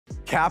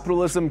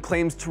Capitalism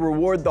claims to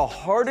reward the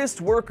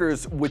hardest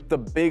workers with the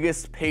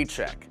biggest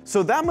paycheck.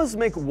 So that must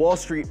make Wall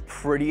Street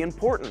pretty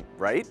important,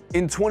 right?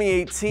 In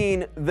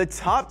 2018, the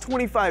top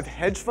 25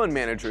 hedge fund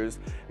managers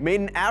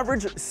made an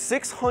average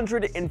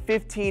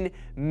 $615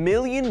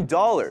 million.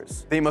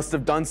 They must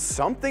have done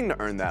something to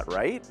earn that,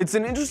 right? It's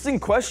an interesting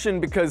question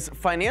because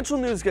financial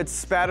news gets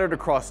spattered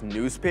across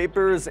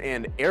newspapers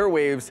and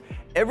airwaves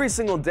every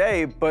single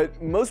day, but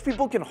most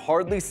people can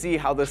hardly see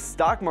how the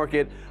stock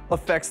market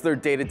affects their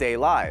day-to-day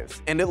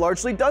lives. And it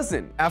largely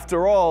doesn't.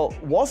 After all,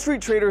 Wall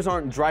Street traders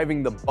aren't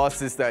driving the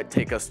buses that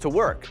take us to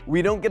work.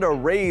 We don't get a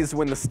raise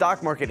when the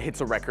stock market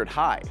hits a record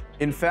high.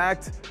 In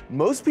fact,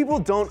 most people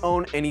don't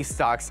own any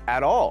stocks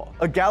at all.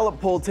 A Gallup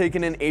poll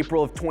taken in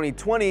April of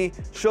 2020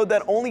 showed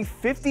that only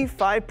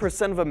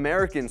 55% of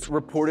Americans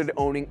reported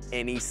owning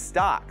any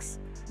stocks.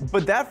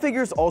 But that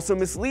figure is also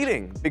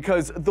misleading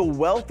because the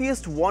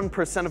wealthiest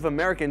 1% of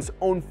Americans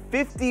own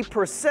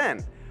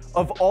 50%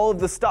 of all of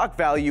the stock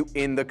value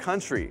in the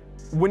country.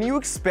 When you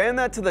expand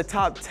that to the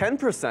top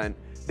 10%,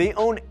 they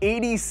own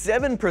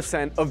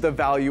 87% of the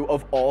value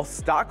of all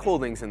stock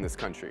holdings in this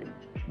country.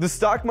 The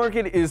stock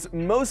market is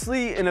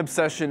mostly an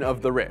obsession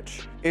of the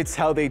rich. It's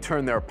how they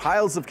turn their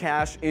piles of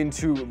cash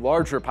into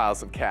larger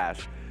piles of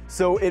cash.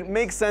 So it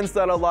makes sense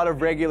that a lot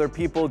of regular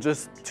people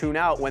just tune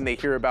out when they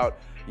hear about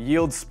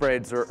yield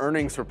spreads or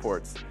earnings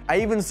reports.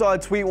 I even saw a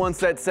tweet once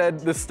that said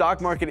the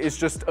stock market is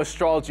just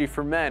astrology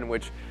for men,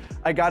 which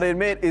I gotta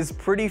admit is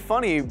pretty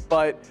funny,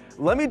 but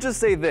let me just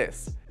say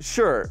this.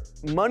 Sure,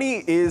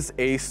 money is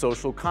a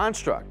social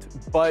construct,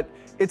 but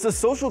it's a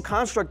social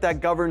construct that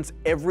governs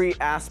every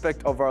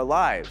aspect of our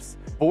lives.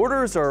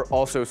 Borders are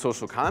also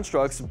social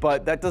constructs,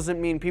 but that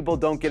doesn't mean people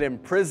don't get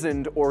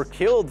imprisoned or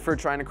killed for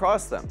trying to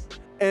cross them.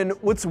 And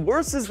what's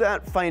worse is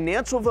that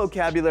financial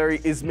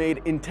vocabulary is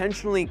made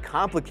intentionally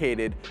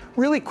complicated.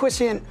 Really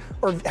quiescent,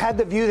 or had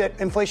the view that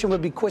inflation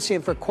would be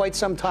quiescent for quite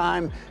some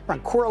time,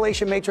 around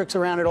correlation matrix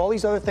around it, all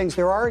these other things.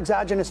 There are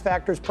exogenous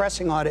factors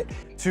pressing on it.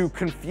 To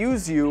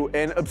confuse you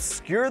and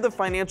obscure the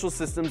financial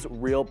system's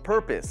real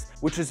purpose,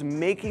 which is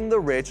making the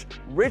rich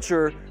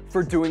richer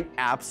for doing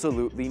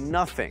absolutely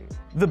nothing.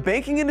 The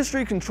banking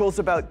industry controls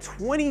about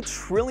 $20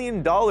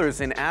 trillion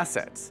in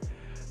assets.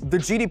 The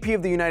GDP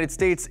of the United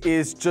States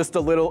is just a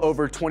little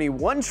over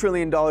 $21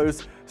 trillion,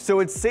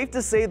 so it's safe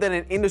to say that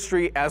an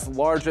industry as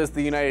large as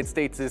the United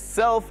States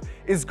itself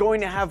is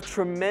going to have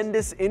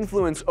tremendous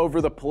influence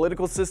over the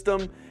political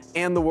system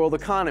and the world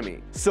economy.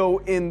 So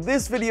in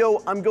this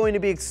video, I'm going to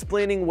be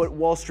explaining what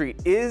Wall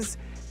Street is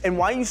and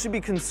why you should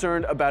be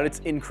concerned about its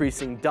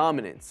increasing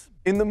dominance.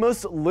 In the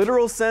most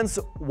literal sense,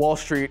 Wall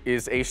Street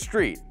is a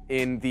street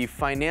in the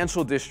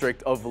financial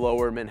district of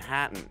Lower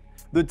Manhattan.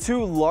 The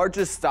two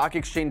largest stock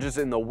exchanges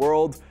in the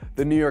world,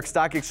 the New York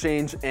Stock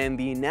Exchange and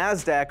the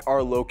NASDAQ,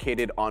 are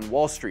located on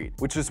Wall Street,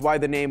 which is why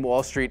the name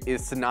Wall Street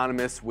is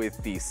synonymous with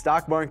the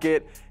stock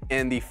market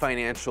and the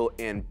financial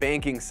and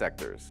banking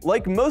sectors.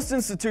 Like most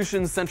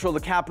institutions central to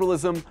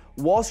capitalism,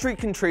 Wall Street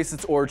can trace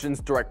its origins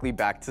directly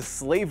back to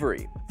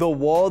slavery. The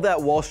wall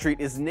that Wall Street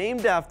is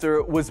named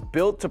after was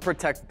built to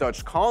protect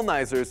Dutch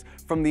colonizers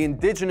from the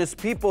indigenous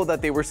people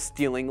that they were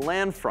stealing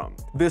land from.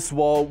 This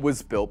wall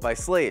was built by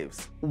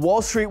slaves.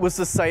 Wall Street was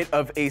the site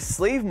of a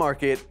slave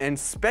market, and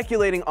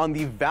speculating on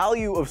the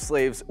value of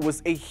slaves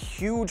was a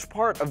huge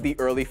part of the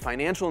early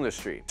financial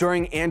industry.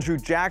 During Andrew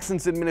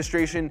Jackson's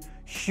administration,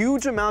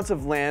 huge amounts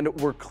of land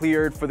were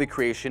cleared for the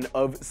creation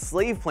of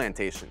slave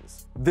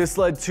plantations. This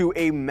led to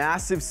a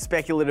massive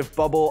speculative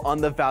bubble on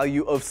the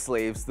value of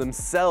slaves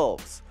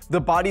themselves.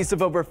 The bodies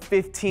of over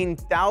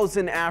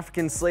 15,000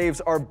 African slaves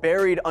are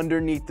buried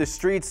underneath the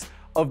streets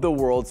of the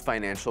world's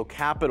financial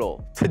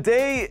capital.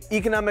 Today,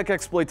 economic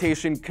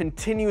exploitation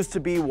continues to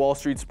be Wall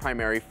Street's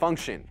primary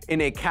function. In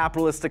a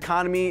capitalist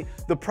economy,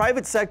 the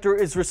private sector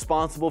is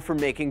responsible for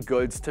making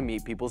goods to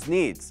meet people's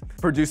needs.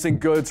 Producing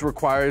goods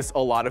requires a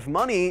lot of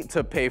money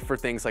to pay for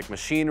things like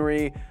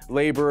machinery,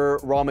 labor,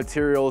 raw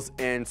materials,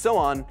 and so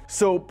on.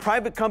 So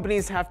private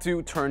companies have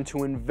to turn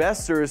to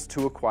investors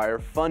to acquire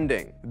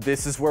funding.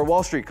 This is where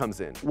Wall Street comes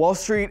in. Wall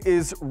Street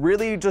is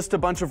really just a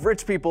bunch of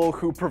rich people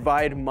who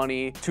provide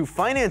money to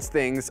finance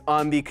things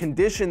on the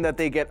condition that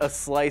they get a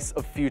slice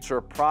of future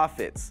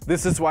profits.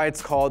 This is why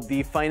it's called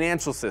the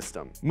financial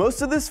system.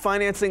 Most of this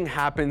financing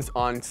happens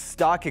on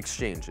stock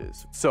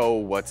exchanges. So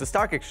what's a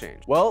stock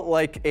exchange? Well,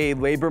 like a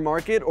labor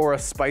market or a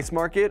spice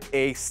market,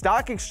 a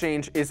stock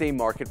exchange is a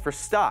market for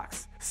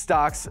stocks.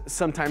 Stocks,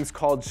 sometimes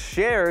called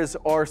shares,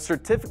 are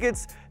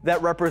certificates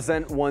that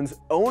represent one's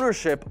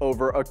ownership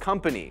over a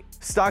company.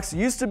 Stocks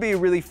used to be a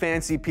really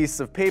fancy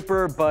piece of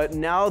paper, but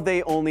now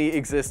they only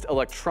exist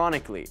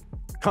electronically.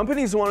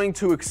 Companies wanting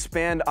to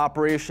expand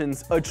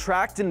operations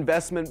attract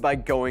investment by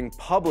going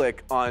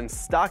public on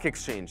stock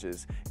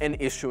exchanges and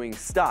issuing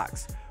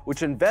stocks,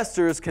 which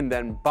investors can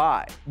then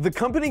buy. The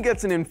company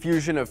gets an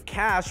infusion of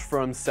cash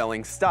from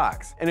selling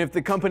stocks, and if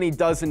the company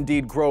does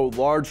indeed grow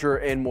larger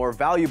and more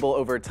valuable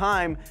over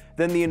time,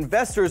 then the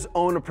investors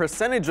own a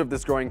percentage of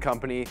this growing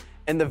company,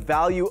 and the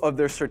value of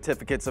their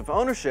certificates of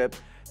ownership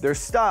their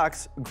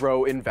stocks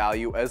grow in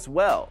value as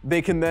well.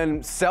 They can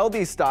then sell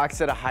these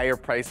stocks at a higher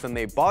price than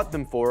they bought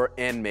them for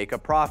and make a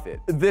profit.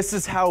 This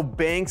is how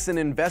banks and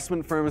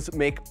investment firms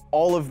make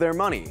all of their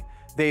money.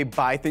 They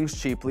buy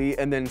things cheaply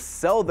and then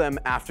sell them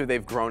after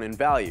they've grown in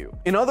value.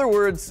 In other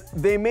words,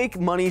 they make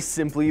money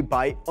simply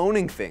by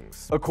owning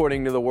things.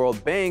 According to the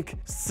World Bank,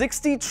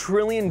 $60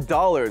 trillion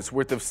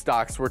worth of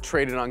stocks were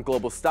traded on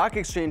global stock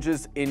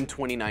exchanges in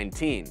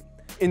 2019.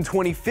 In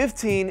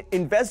 2015,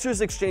 investors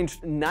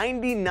exchanged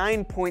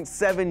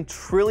 $99.7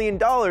 trillion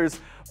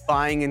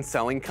buying and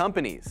selling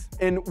companies.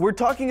 And we're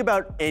talking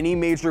about any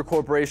major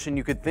corporation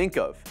you could think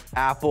of.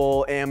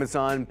 Apple,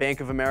 Amazon,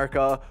 Bank of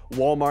America,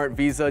 Walmart,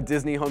 Visa,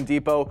 Disney, Home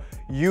Depot,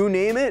 you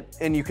name it,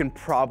 and you can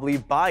probably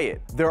buy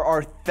it. There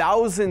are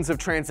thousands of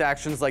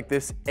transactions like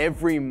this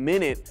every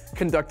minute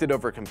conducted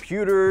over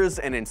computers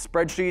and in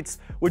spreadsheets,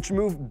 which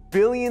move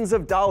billions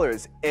of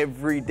dollars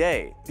every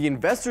day. The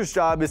investor's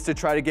job is to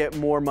try to get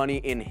more money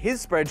in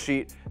his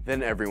spreadsheet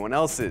than everyone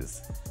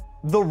else's.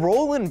 The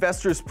role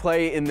investors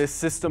play in this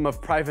system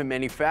of private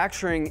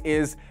manufacturing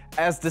is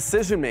as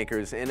decision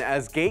makers and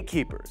as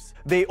gatekeepers.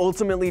 They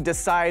ultimately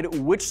decide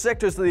which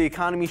sectors of the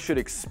economy should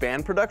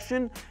expand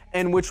production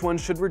and which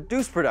ones should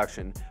reduce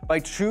production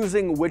by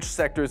choosing which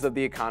sectors of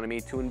the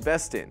economy to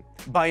invest in.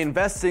 By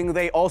investing,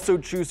 they also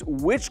choose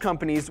which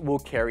companies will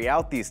carry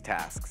out these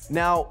tasks.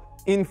 Now,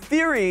 in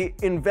theory,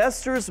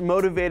 investors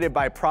motivated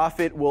by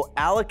profit will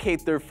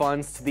allocate their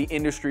funds to the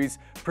industries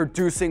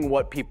producing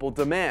what people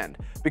demand,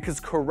 because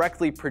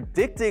correctly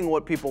predicting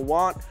what people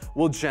want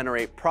will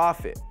generate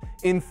profit.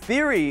 In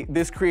theory,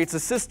 this creates a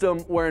system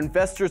where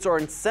investors are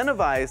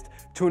incentivized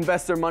to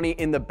invest their money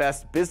in the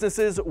best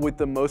businesses with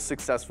the most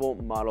successful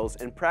models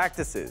and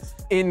practices.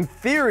 In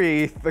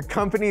theory, the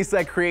companies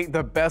that create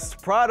the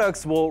best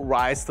products will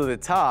rise to the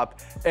top,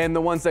 and the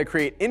ones that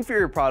create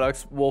inferior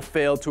products will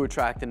fail to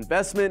attract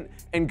investment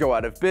and go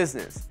out of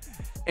business.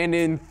 And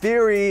in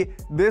theory,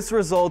 this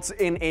results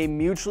in a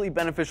mutually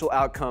beneficial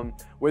outcome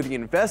where the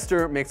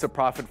investor makes a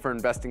profit for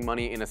investing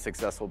money in a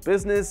successful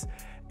business,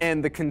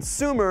 and the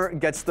consumer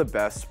gets the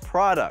best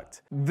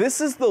product.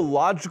 This is the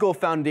logical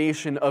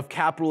foundation of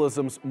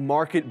capitalism's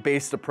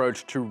market-based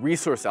approach to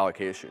resource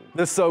allocation,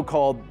 the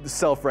so-called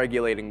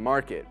self-regulating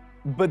market.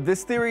 But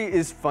this theory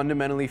is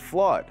fundamentally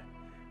flawed.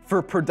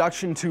 For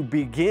production to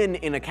begin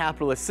in a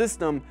capitalist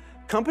system,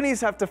 companies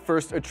have to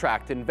first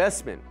attract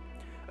investment.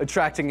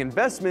 Attracting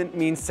investment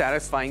means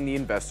satisfying the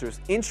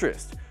investor's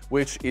interest,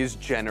 which is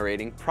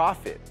generating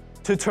profit.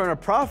 To turn a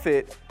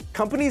profit,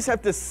 companies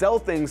have to sell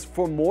things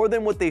for more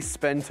than what they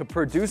spend to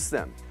produce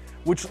them,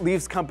 which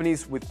leaves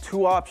companies with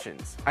two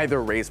options: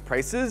 either raise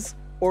prices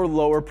or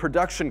lower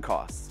production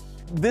costs.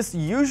 This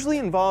usually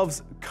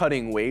involves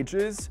cutting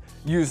wages,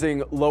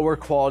 using lower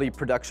quality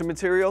production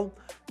material,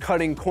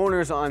 cutting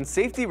corners on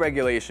safety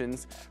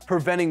regulations,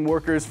 preventing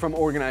workers from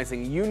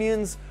organizing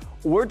unions,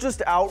 or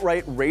just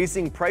outright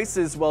raising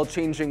prices while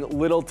changing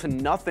little to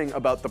nothing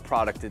about the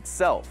product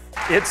itself.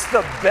 It's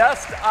the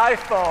best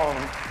iPhone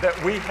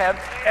that we have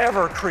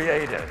ever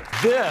created.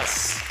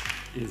 This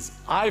is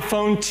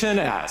iPhone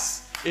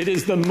XS. It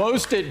is the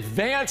most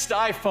advanced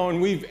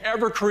iPhone we've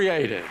ever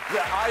created. The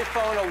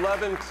iPhone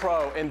 11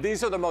 Pro, and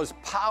these are the most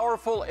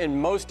powerful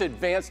and most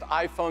advanced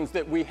iPhones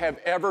that we have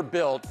ever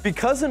built.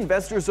 Because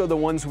investors are the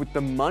ones with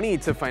the money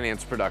to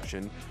finance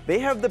production, they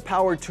have the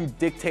power to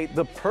dictate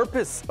the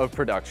purpose of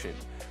production,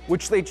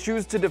 which they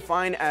choose to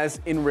define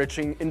as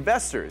enriching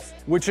investors,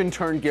 which in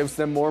turn gives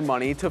them more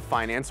money to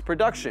finance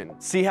production.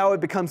 See how it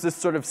becomes this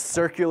sort of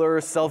circular,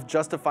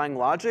 self-justifying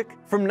logic?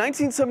 From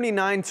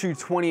 1979 to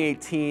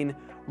 2018,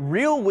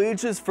 real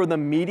wages for the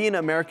median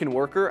American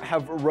worker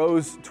have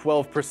rose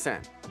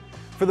 12%.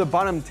 For the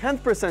bottom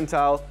 10th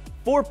percentile,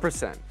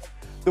 4%.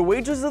 The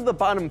wages of the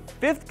bottom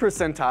 5th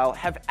percentile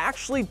have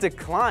actually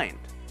declined.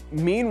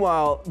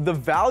 Meanwhile, the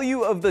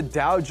value of the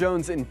Dow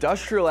Jones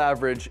Industrial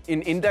Average,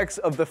 an index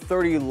of the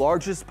 30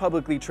 largest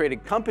publicly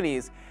traded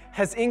companies,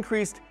 has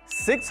increased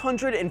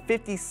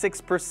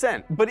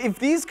 656%. But if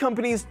these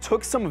companies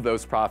took some of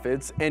those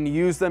profits and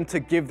used them to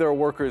give their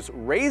workers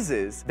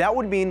raises, that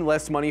would mean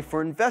less money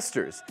for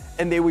investors,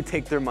 and they would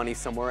take their money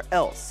somewhere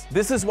else.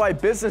 This is why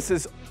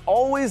businesses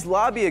always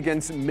lobby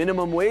against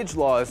minimum wage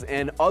laws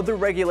and other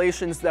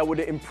regulations that would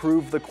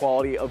improve the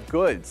quality of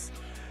goods.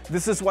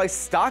 This is why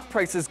stock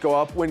prices go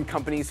up when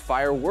companies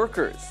fire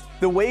workers.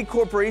 The way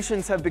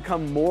corporations have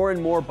become more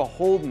and more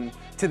beholden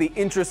to the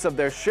interests of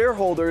their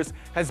shareholders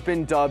has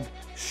been dubbed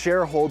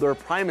shareholder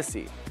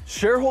primacy.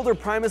 Shareholder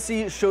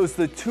primacy shows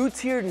the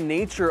two-tiered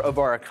nature of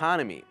our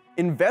economy.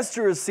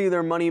 Investors see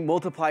their money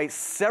multiply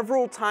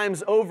several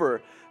times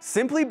over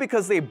simply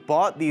because they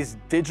bought these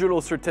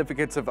digital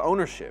certificates of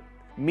ownership.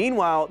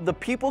 Meanwhile, the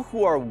people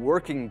who are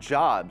working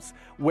jobs,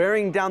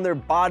 wearing down their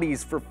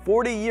bodies for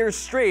 40 years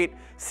straight,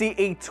 see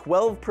a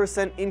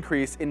 12%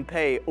 increase in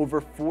pay over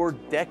 4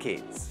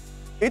 decades.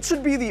 It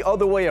should be the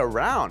other way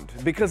around,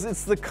 because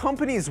it's the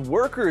company's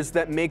workers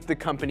that make the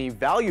company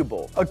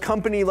valuable. A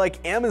company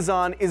like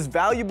Amazon is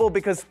valuable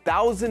because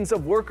thousands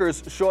of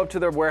workers show up to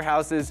their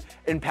warehouses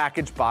and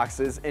package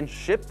boxes and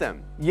ship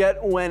them.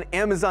 Yet when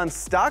Amazon's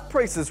stock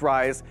prices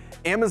rise,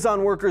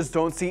 Amazon workers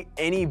don't see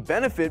any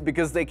benefit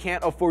because they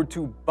can't afford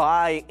to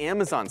buy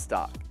Amazon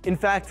stock. In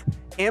fact,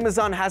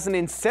 Amazon has an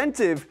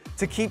incentive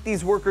to keep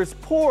these workers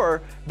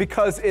poor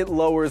because it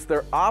lowers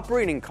their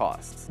operating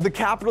costs. The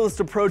capitalist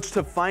approach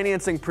to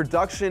financing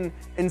production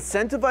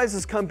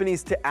incentivizes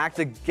companies to act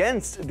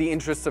against the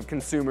interests of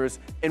consumers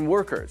and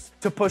workers,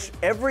 to push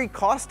every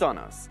cost on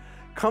us.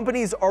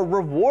 Companies are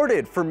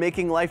rewarded for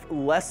making life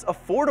less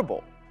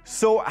affordable.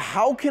 So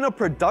how can a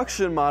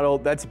production model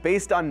that's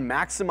based on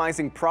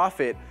maximizing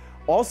profit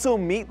also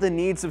meet the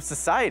needs of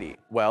society?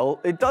 Well,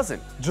 it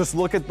doesn't. Just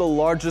look at the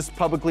largest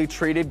publicly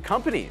traded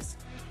companies.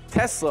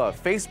 Tesla,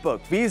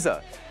 Facebook,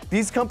 Visa.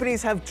 These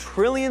companies have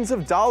trillions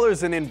of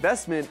dollars in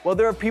investment while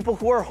there are people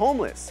who are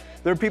homeless.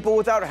 There are people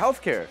without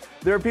healthcare.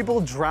 There are people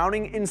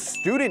drowning in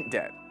student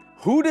debt.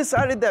 Who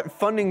decided that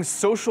funding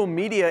social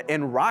media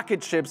and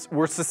rocket ships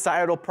were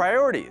societal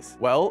priorities?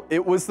 Well,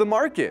 it was the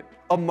market.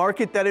 A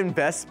market that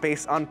invests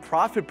based on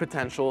profit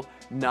potential,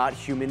 not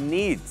human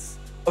needs.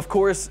 Of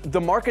course,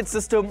 the market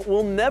system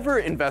will never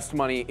invest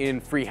money in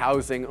free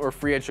housing or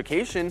free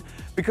education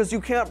because you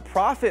can't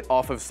profit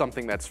off of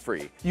something that's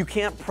free. You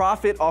can't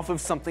profit off of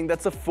something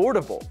that's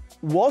affordable.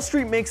 Wall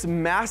Street makes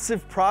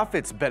massive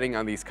profits betting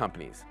on these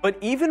companies. But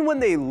even when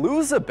they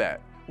lose a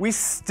bet, we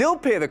still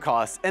pay the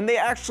cost and they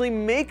actually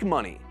make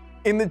money.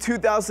 In the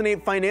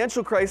 2008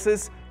 financial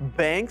crisis,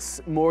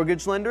 banks,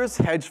 mortgage lenders,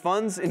 hedge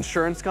funds,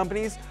 insurance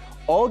companies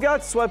all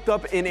got swept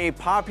up in a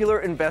popular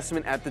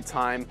investment at the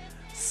time,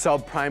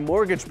 subprime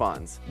mortgage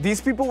bonds.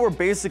 These people were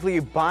basically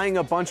buying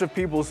a bunch of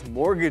people's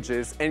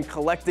mortgages and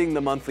collecting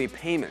the monthly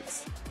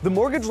payments. The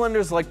mortgage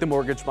lenders liked the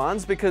mortgage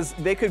bonds because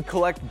they could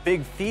collect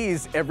big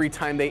fees every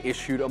time they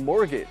issued a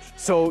mortgage.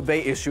 So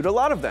they issued a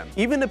lot of them,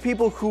 even to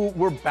people who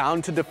were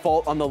bound to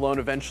default on the loan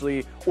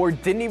eventually or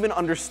didn't even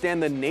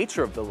understand the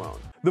nature of the loan.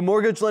 The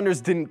mortgage lenders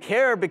didn't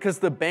care because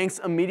the banks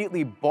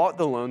immediately bought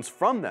the loans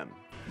from them.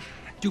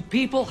 Do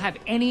people have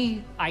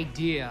any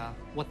idea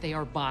what they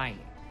are buying?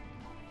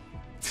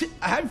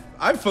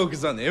 I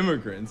focus on the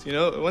immigrants, you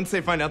know? Once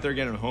they find out they're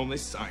getting home, they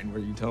sign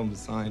where you tell them to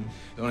sign.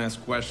 Don't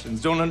ask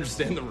questions, don't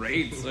understand the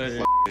rates.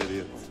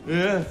 Idiots.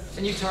 Yeah.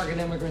 And you target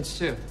immigrants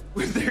too?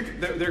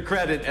 Their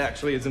credit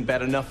actually isn't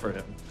bad enough for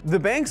him. The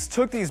banks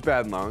took these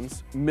bad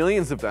loans,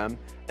 millions of them,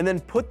 and then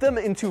put them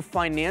into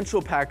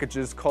financial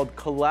packages called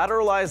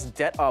collateralized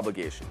debt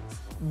obligations.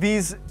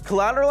 These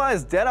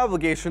collateralized debt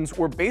obligations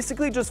were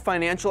basically just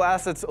financial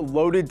assets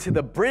loaded to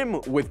the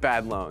brim with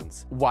bad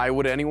loans. Why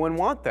would anyone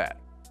want that?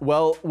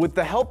 Well, with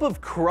the help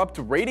of corrupt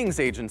ratings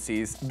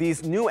agencies,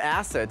 these new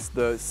assets,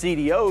 the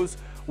CDOs,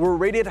 were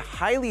rated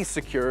highly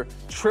secure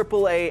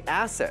AAA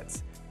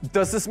assets.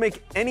 Does this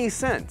make any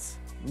sense?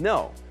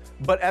 No.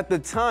 But at the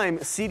time,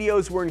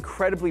 CDOs were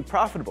incredibly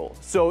profitable,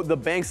 so the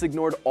banks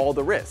ignored all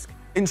the risk.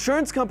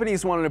 Insurance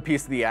companies wanted a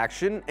piece of the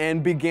action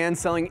and began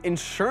selling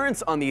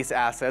insurance on these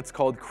assets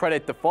called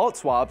credit default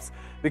swaps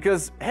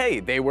because, hey,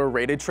 they were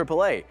rated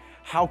AAA.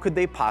 How could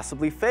they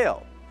possibly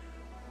fail?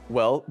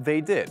 Well,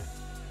 they did.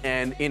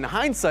 And in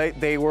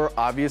hindsight, they were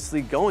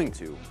obviously going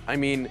to. I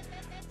mean,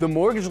 the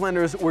mortgage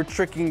lenders were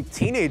tricking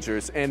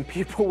teenagers and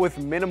people with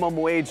minimum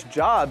wage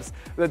jobs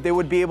that they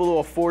would be able to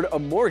afford a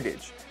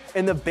mortgage.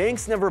 And the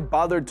banks never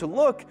bothered to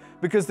look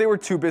because they were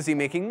too busy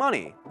making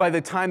money. By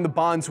the time the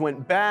bonds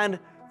went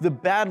bad, the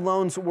bad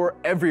loans were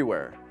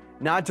everywhere.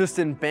 Not just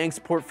in banks'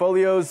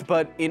 portfolios,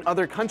 but in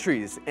other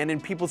countries and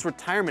in people's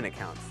retirement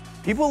accounts.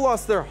 People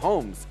lost their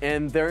homes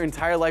and their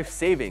entire life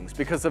savings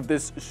because of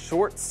this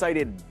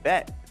short-sighted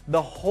bet.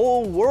 The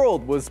whole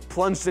world was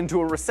plunged into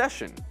a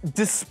recession.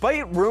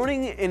 Despite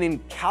ruining an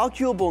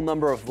incalculable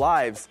number of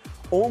lives,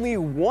 only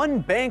one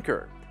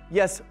banker,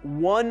 yes,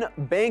 one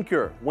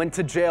banker, went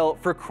to jail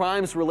for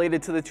crimes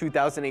related to the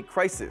 2008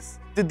 crisis.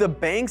 Did the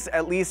banks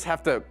at least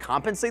have to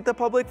compensate the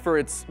public for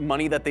its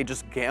money that they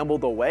just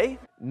gambled away?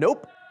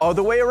 Nope.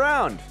 Other way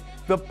around.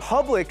 The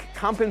public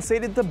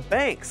compensated the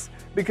banks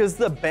because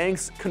the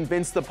banks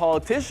convinced the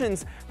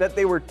politicians that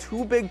they were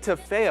too big to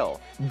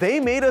fail. They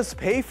made us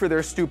pay for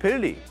their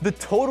stupidity. The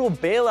total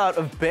bailout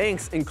of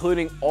banks,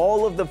 including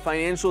all of the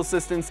financial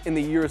assistance in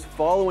the years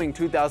following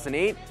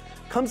 2008,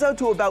 comes out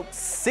to about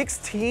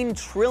 $16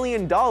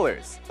 trillion.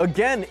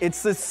 Again,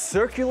 it's this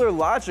circular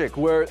logic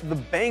where the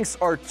banks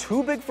are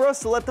too big for us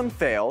to let them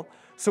fail,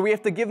 so we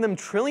have to give them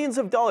trillions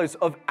of dollars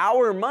of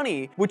our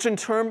money, which in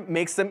turn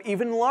makes them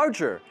even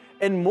larger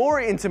and more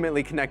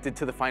intimately connected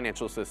to the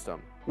financial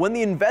system. When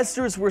the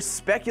investors were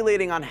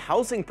speculating on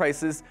housing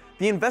prices,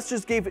 the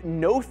investors gave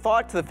no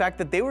thought to the fact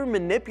that they were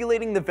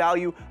manipulating the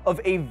value of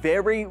a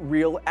very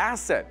real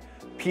asset,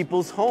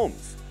 people's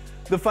homes.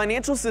 The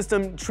financial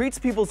system treats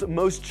people's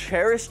most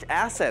cherished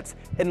assets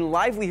and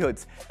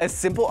livelihoods as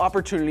simple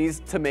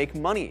opportunities to make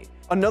money.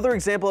 Another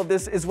example of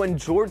this is when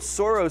George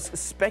Soros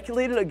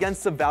speculated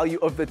against the value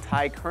of the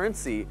Thai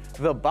currency,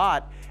 the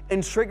baht,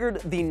 and triggered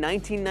the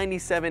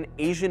 1997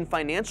 Asian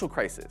financial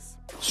crisis.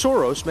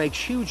 Soros makes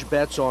huge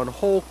bets on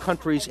whole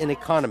countries and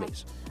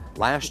economies.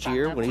 Last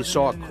year, when he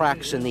saw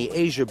cracks in the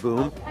Asia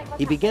boom,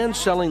 he began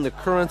selling the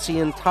currency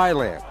in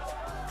Thailand.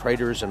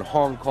 Traders in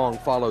Hong Kong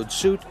followed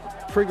suit,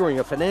 triggering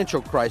a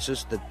financial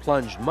crisis that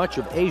plunged much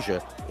of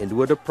Asia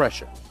into a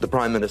depression. The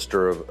Prime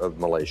Minister of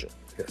Malaysia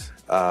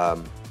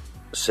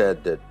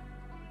said that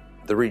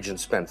the region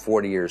spent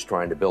 40 years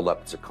trying to build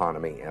up its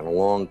economy, and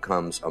along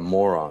comes a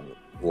moron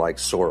like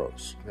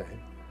Soros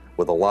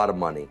with a lot of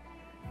money,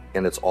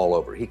 and it's all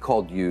over. He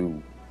called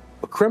you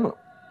a criminal.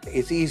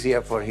 It's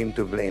easier for him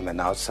to blame an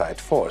outside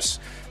force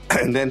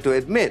than to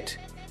admit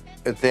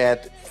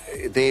that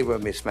they were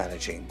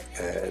mismanaging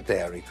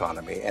their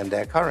economy and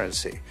their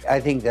currency. I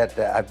think that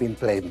I've been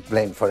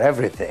blamed for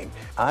everything.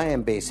 I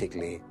am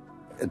basically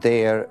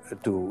there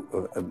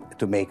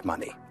to make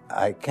money.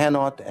 I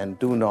cannot and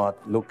do not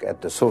look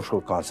at the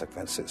social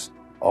consequences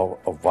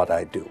of what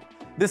I do.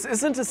 This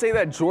isn't to say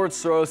that George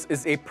Soros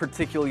is a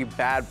particularly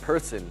bad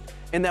person,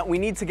 and that we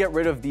need to get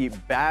rid of the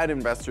bad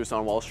investors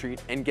on Wall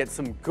Street and get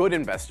some good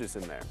investors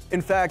in there.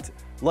 In fact,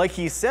 like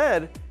he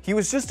said, he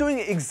was just doing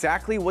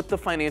exactly what the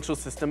financial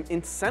system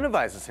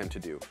incentivizes him to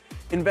do: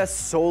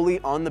 invest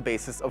solely on the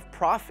basis of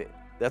profit.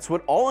 That's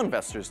what all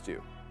investors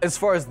do. As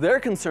far as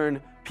they're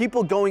concerned,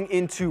 people going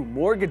into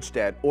mortgage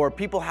debt or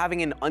people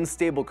having an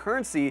unstable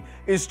currency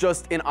is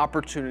just an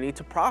opportunity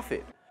to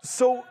profit.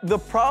 So the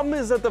problem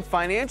is that the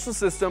financial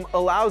system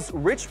allows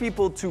rich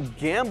people to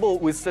gamble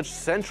with such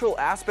central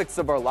aspects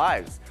of our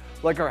lives,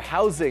 like our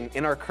housing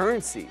and our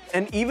currency.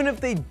 And even if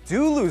they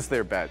do lose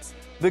their bets,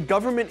 the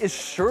government is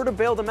sure to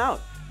bail them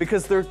out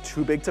because they're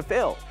too big to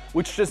fail,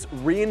 which just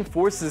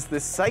reinforces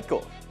this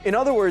cycle. In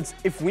other words,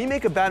 if we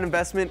make a bad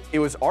investment, it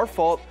was our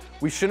fault,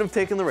 we shouldn't have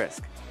taken the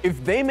risk.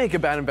 If they make a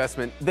bad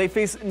investment, they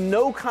face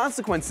no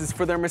consequences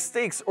for their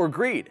mistakes or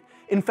greed.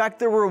 In fact,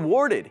 they're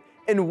rewarded,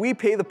 and we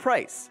pay the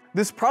price.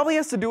 This probably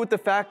has to do with the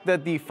fact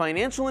that the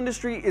financial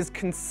industry is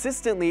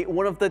consistently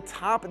one of the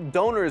top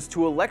donors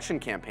to election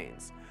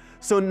campaigns.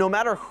 So no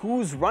matter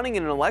who's running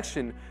in an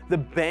election, the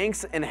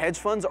banks and hedge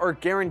funds are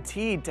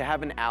guaranteed to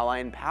have an ally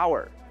in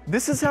power.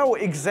 This is how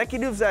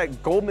executives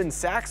at Goldman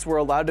Sachs were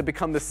allowed to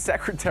become the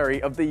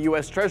Secretary of the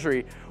US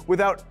Treasury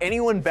without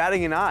anyone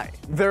batting an eye.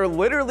 They're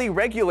literally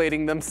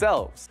regulating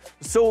themselves.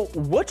 So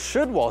what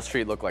should Wall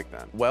Street look like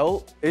then?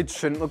 Well, it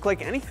shouldn't look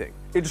like anything.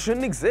 It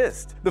shouldn't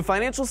exist. The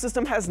financial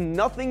system has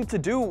nothing to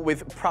do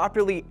with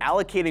properly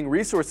allocating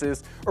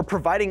resources or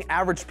providing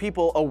average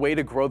people a way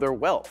to grow their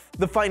wealth.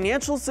 The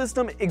financial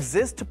system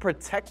exists to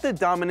protect the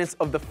dominance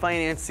of the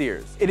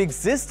financiers. It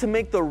exists to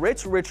make the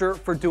rich richer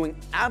for doing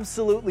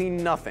absolutely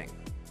nothing.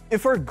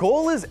 If our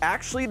goal is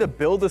actually to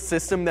build a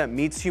system that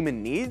meets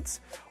human needs,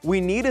 we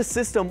need a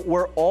system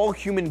where all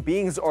human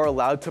beings are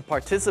allowed to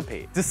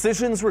participate.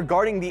 Decisions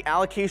regarding the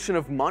allocation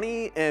of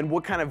money and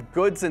what kind of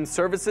goods and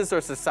services our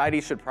society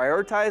should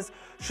prioritize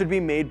should be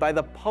made by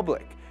the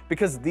public,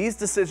 because these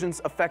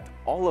decisions affect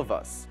all of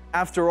us.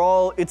 After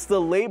all, it's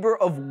the labor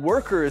of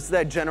workers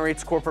that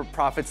generates corporate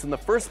profits in the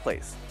first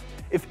place.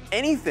 If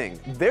anything,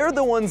 they're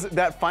the ones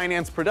that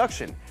finance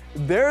production.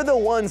 They're the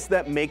ones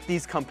that make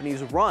these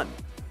companies run.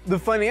 The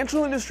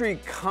financial industry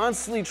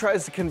constantly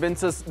tries to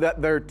convince us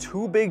that they're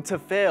too big to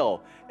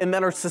fail and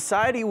that our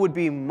society would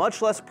be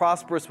much less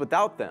prosperous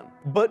without them.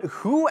 But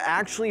who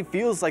actually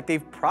feels like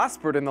they've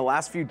prospered in the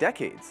last few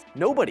decades?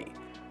 Nobody.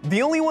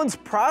 The only ones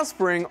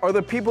prospering are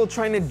the people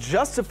trying to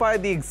justify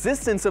the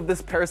existence of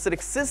this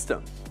parasitic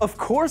system. Of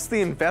course,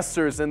 the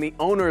investors and the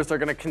owners are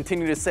going to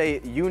continue to say,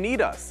 "You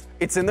need us."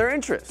 It's in their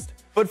interest.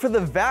 But for the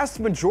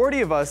vast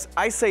majority of us,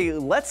 I say,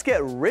 let's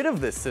get rid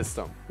of this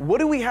system. What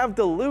do we have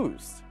to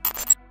lose?